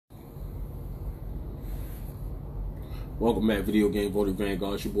Welcome back, Video Game Voting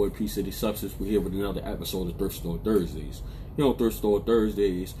Vanguard. It's your boy P City Substance. We're here with another episode of Thrift Store Thursdays. You know, Thrift Store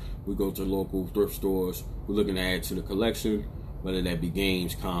Thursdays, we go to local thrift stores. We're looking to add to the collection, whether that be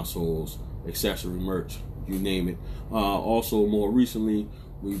games, consoles, accessory merch, you name it. Also, more recently,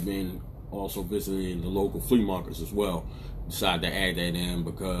 we've been also visiting the local flea markets as well. Decided to add that in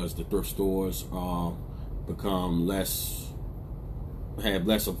because the thrift stores have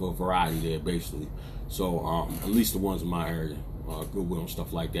less of a variety there, basically. So at least the ones in my area, Goodwill and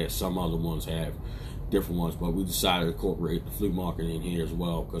stuff like that. Some other ones have different ones, but we decided to incorporate the flea market in here as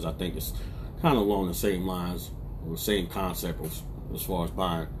well because I think it's kind of along the same lines, or the same concept as far as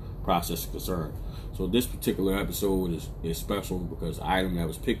buying process is concerned. So this particular episode is special because the item that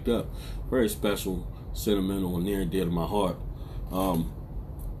was picked up, very special, sentimental, and near and dear to my heart.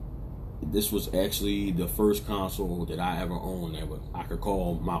 This was actually the first console that I ever owned that I could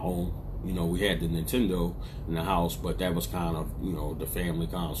call my own. You know, we had the Nintendo in the house, but that was kind of, you know, the family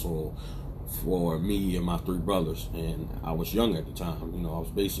console for me and my three brothers. And I was young at the time. You know, I was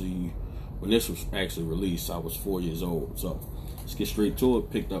basically, when this was actually released, I was 4 years old. So let's get straight to it.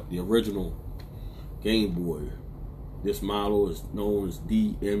 Picked up the original Game Boy. This model is known as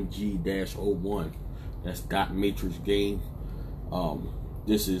DMG-01. That's Dot Matrix Game.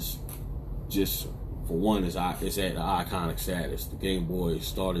 This is just, for one, it's at an iconic status. The Game Boy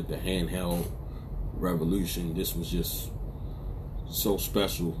started the handheld revolution. This was just so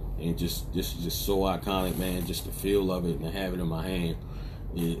special, and this is just so iconic, man. Just the feel of it and to have it in my hand,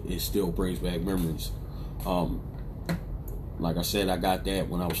 it still brings back memories. Like I said, I got that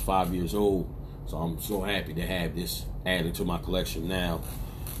when I was 5 years old, so I'm so happy to have this added to my collection now.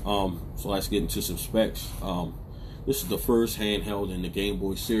 So let's get into some specs. This is the first handheld in the Game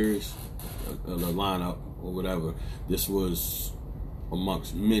Boy series, the lineup or whatever. This was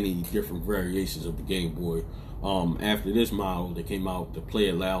amongst many different variations of the Game Boy. After this model, they came out the Play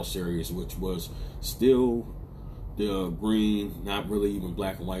It Loud series, which was still the green, not really even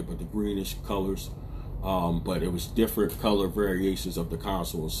black and white, but the greenish colors. But it was different color variations of the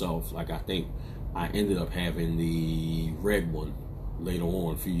console itself. Like, I think I ended up having the red one later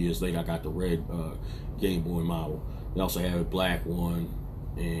on. A few years later, I got the red Game Boy model. They also have a black one,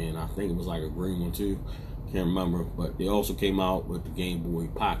 and I think it was like a green one too. Can't remember. But they also came out with the Game Boy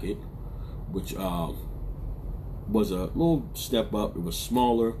Pocket, which was a little step up. It was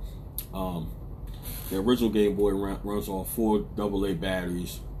smaller. The original Game Boy runs off 4 AA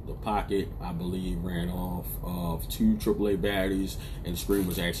batteries. The Pocket, I believe, ran off of 2 AAA batteries, and the screen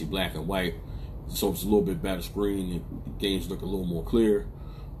was actually black and white. So it's a little bit better screen. The games look a little more clear.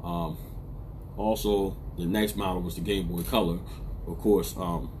 Also, the next model was the Game Boy Color. Of course,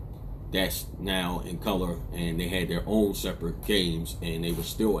 that's now in color, and they had their own separate games, and they were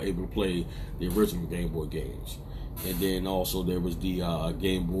still able to play the original Game Boy games. And then also there was the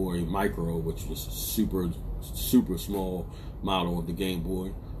Game Boy Micro, which was a super small model of the Game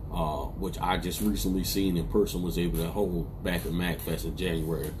Boy, which I just recently seen in person, was able to hold back at MacFest in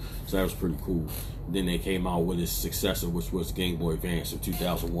January. So that was pretty cool. Then they came out with its successor, which was Game Boy Advance in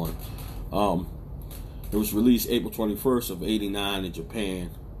 2001. It was released April 21st of '89 in Japan.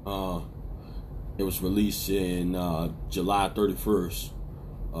 It was released in July 31st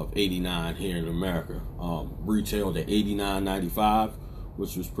of '89 here in America. Retailed at $89.95,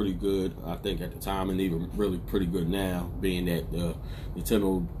 which was pretty good, I think, at the time, and even really pretty good now, being that the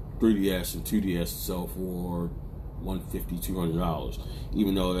Nintendo 3DS and 2DS itself for $150, $200,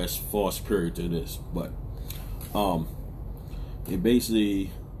 even though that's far superior to this. But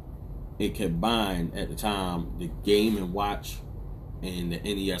it combined at the time the Game & Watch and the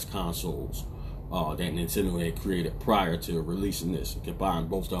NES consoles that Nintendo had created prior to releasing this. It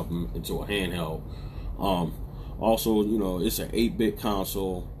combined both of them into a handheld. Also, you know, it's an 8-bit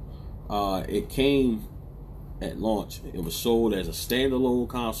console. It came at launch. It was sold as a standalone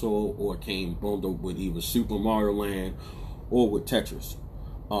console, or it came bundled with either Super Mario Land or with Tetris.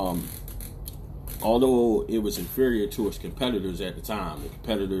 Although it was inferior to its competitors at the time. The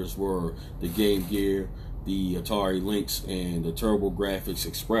competitors were the Game Gear, the Atari Lynx, and the TurboGrafx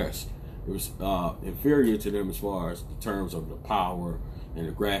Express. It was inferior to them as far as the terms of the power and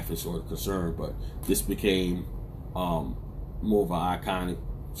the graphics were concerned, but this became more of an iconic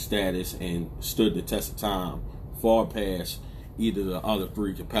status and stood the test of time far past either the other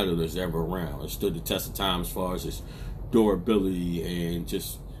 3 competitors ever around. It stood the test of time as far as its durability and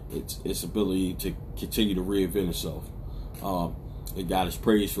just its ability to continue to reinvent itself. It got its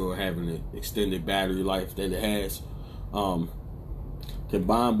praise for having an extended battery life that it has.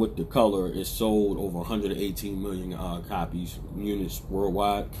 Combined with the color, it sold over 118 million units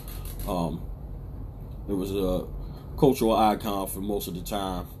worldwide. It was cultural icon for most of the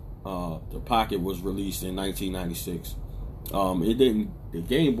time. The Pocket was released in 1996. It didn't. The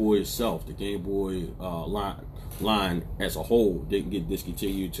Game Boy itself, the Game Boy line as a whole, didn't get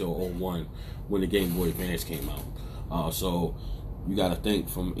discontinued till 01 when the Game Boy Advance came out. So you got to think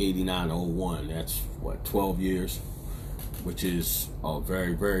from 89 to 01. That's what, 12 years, which is a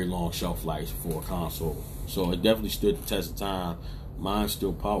very, very long shelf life for a console. So it definitely stood the test of time. Mine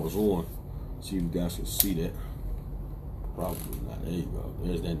still powers on. See if you guys can see that. Probably not. There you go.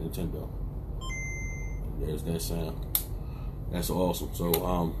 There's that Nintendo. There's that sound. That's awesome.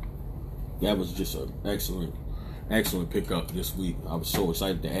 So that was just an excellent pickup this week. I was so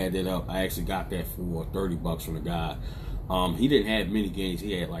excited to add that up. I actually got that for $30 from the guy. He didn't have many games.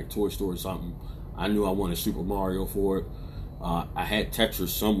 He had like Toy Story something. I knew I wanted Super Mario for it. I had Tetris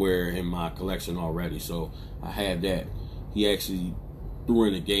somewhere in my collection already, so I had that. He actually threw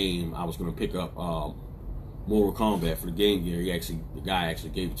in a game. I was going to pick up Mortal Kombat for the Game Gear. The guy actually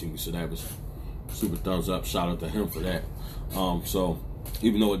gave it to me, so that was super thumbs up. Shout out to him for that. So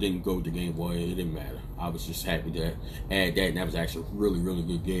even though it didn't go to Game Boy, it didn't matter. I was just happy to add that, and that was actually a really, really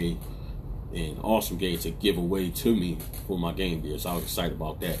good game. And awesome game to give away to me for my Game Gear. So I was excited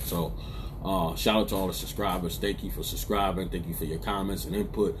about that. So shout out to all the subscribers. Thank you for subscribing. Thank you for your comments and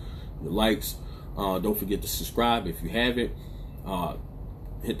input, your likes. Don't forget to subscribe if you haven't.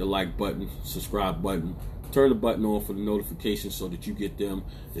 Hit the like button, subscribe button. Turn the button on for the notifications so that you get them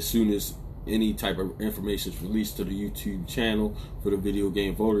as soon as any type of information is released to the YouTube channel for the Video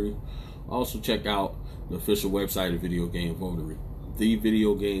Game Votary. Also check out the official website of Video Game Votary,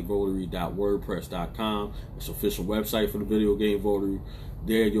 thevideogamevotary.wordpress.com. It's the official website for the Video Game Votary.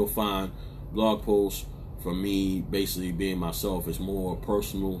 There you'll find blog posts from me basically being myself. It's more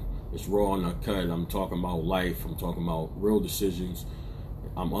personal, it's raw and uncut. I'm talking about life, I'm talking about real decisions.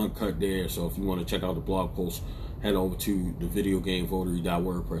 I'm uncut there, so if you want to check out the blog post, head over to the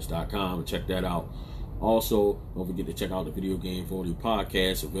videogamevotary.wordpress.com and check that out. Also, don't forget to check out the Video Game Votary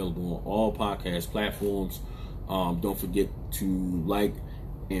podcast, available on all podcast platforms. Don't forget to like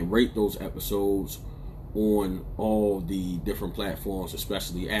and rate those episodes on all the different platforms,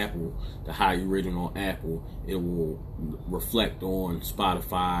 especially Apple. The higher you rating on Apple, it will reflect on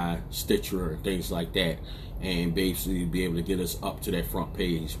Spotify, Stitcher, and things like that, and basically be able to get us up to that front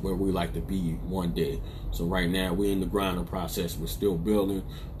page where we like to be one day. So right now we're in the grinding process. We're still building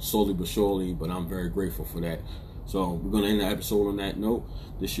slowly but surely, but I'm very grateful for that. So we're going to end the episode on that note.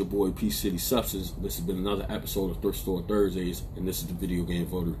 This is your boy P City Substance. This has been another episode of Thrift Store Thursdays, and this is the Video Game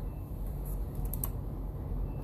Votary.